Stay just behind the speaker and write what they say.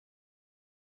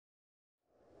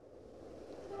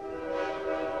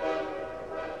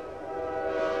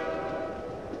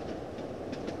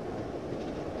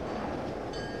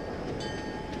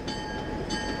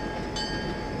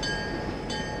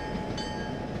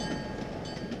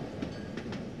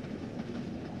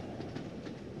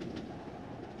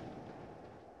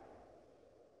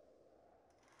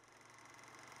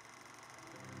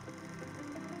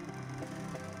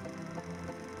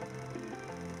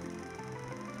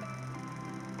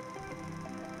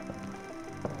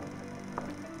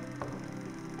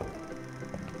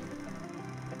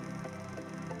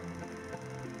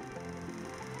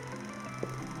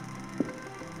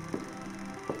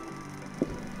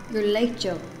You're late,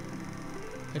 Joe.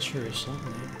 It sure is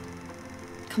something,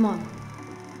 eh? Come on.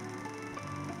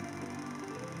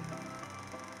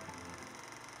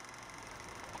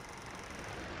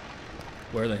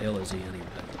 Where the hell is he anyway?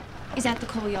 He's at the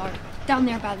coal yard, down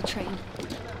there by the train.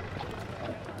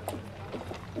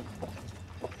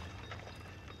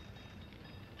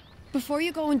 Before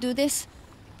you go and do this,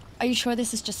 are you sure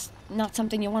this is just not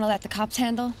something you want to let the cops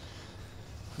handle?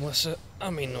 Melissa, I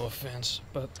mean no offense,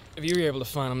 but if you were able to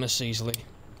find him this easily,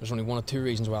 there's only one of two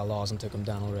reasons why Lawson took him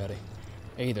down already.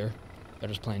 Either they're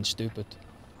just plain stupid,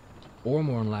 or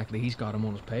more than likely he's got him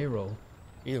on his payroll.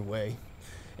 Either way,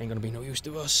 ain't gonna be no use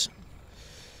to us.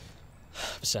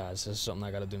 Besides, this is something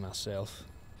I gotta do myself.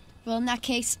 Well, in that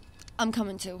case, I'm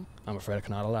coming too. I'm afraid I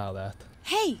cannot allow that.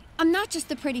 Hey, I'm not just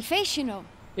the pretty face, you know.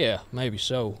 Yeah, maybe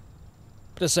so.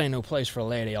 But this ain't no place for a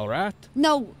lady, alright?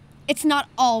 No, it's not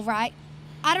all right.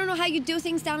 I don't know how you do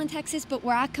things down in Texas, but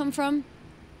where I come from,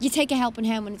 you take a helping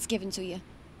hand when it's given to you.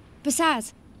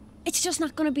 Besides, it's just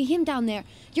not gonna be him down there.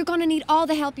 You're gonna need all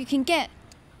the help you can get.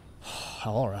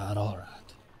 Alright, alright.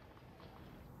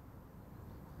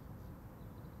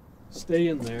 Stay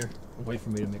in there and wait for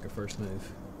me to make a first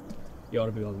move. You ought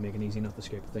to be able to make an easy enough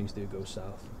escape if things do go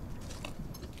south.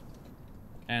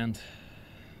 And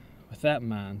with that in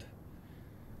mind,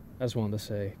 I just wanted to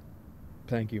say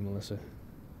thank you, Melissa.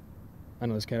 I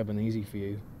know this can't have been easy for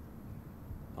you,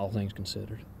 all things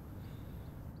considered.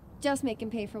 Just make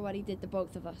him pay for what he did to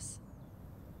both of us.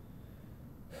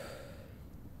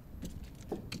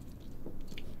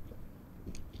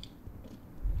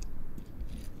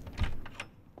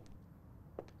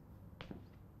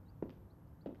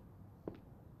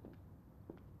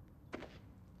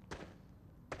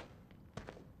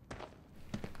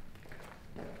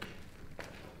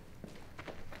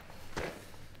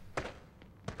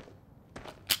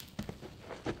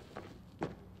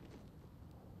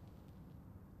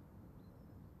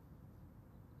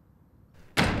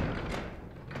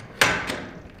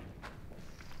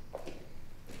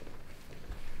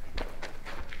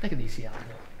 Take it easy, Aldo.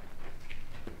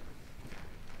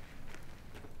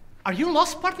 Are you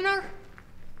lost, partner?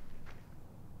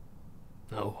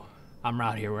 No, I'm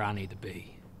right here where I need to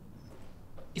be.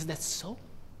 Is that so?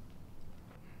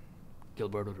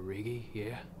 Gilberto de Rigi,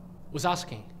 yeah? Was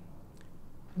asking.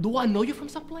 Do I know you from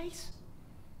someplace?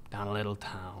 Down a little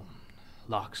town,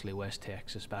 Loxley, West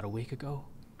Texas, about a week ago.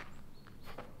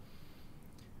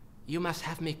 You must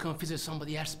have me confused with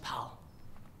somebody else, pal.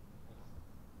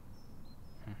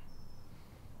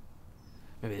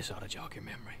 Maybe this ought to jog your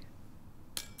memory.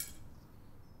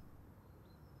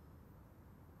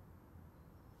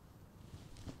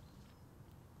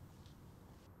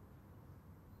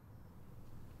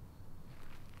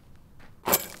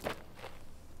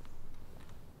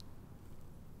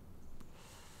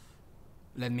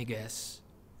 Let me guess.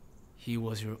 He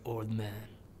was your old man.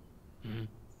 Hmm?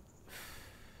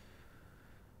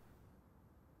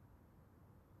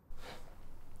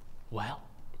 Well,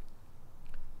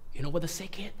 you know what they say,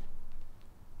 kid?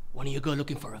 When you go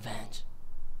looking for revenge,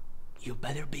 you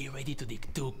better be ready to dig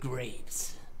 2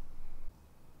 graves.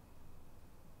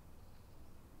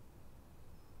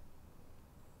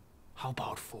 How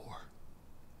about 4?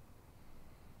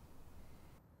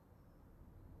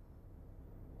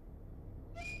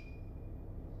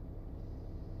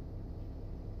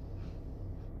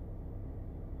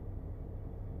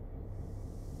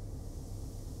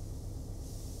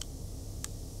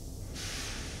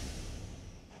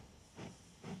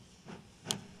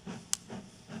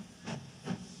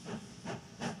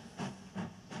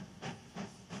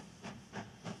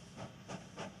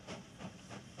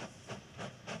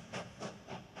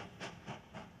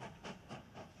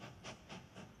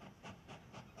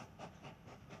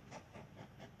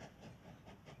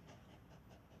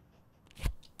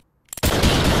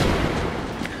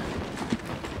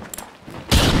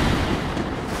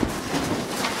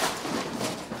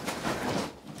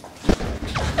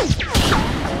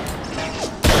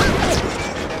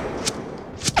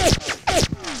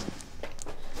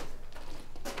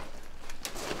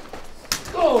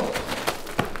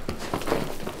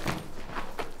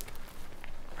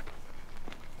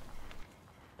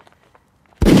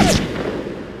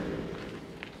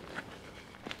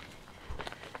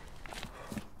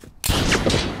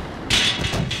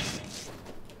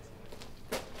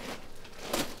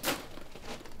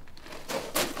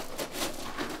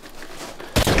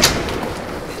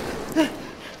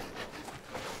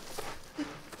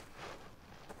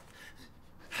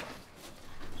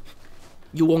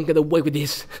 You won't get away with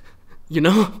this, you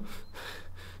know?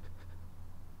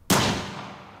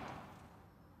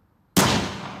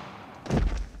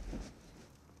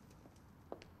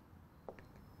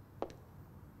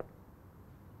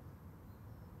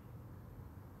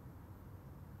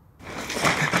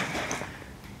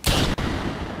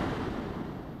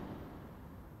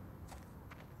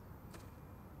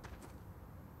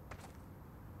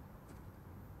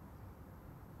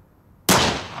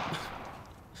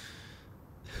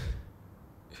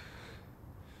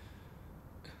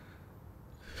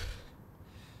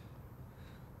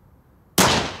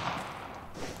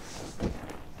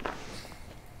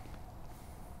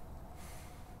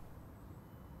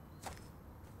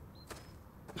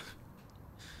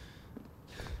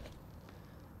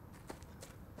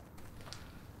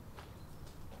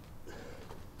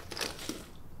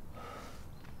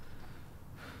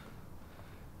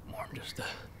 Just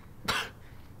a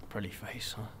pretty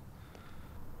face, huh?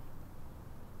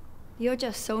 You're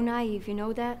just so naive, you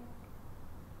know that?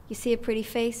 You see a pretty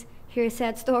face, hear a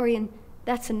sad story, and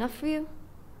that's enough for you?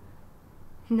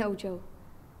 No, Joe.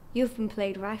 You've been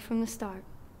played right from the start.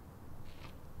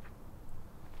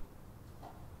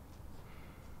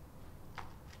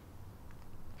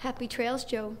 Happy trails,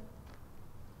 Joe.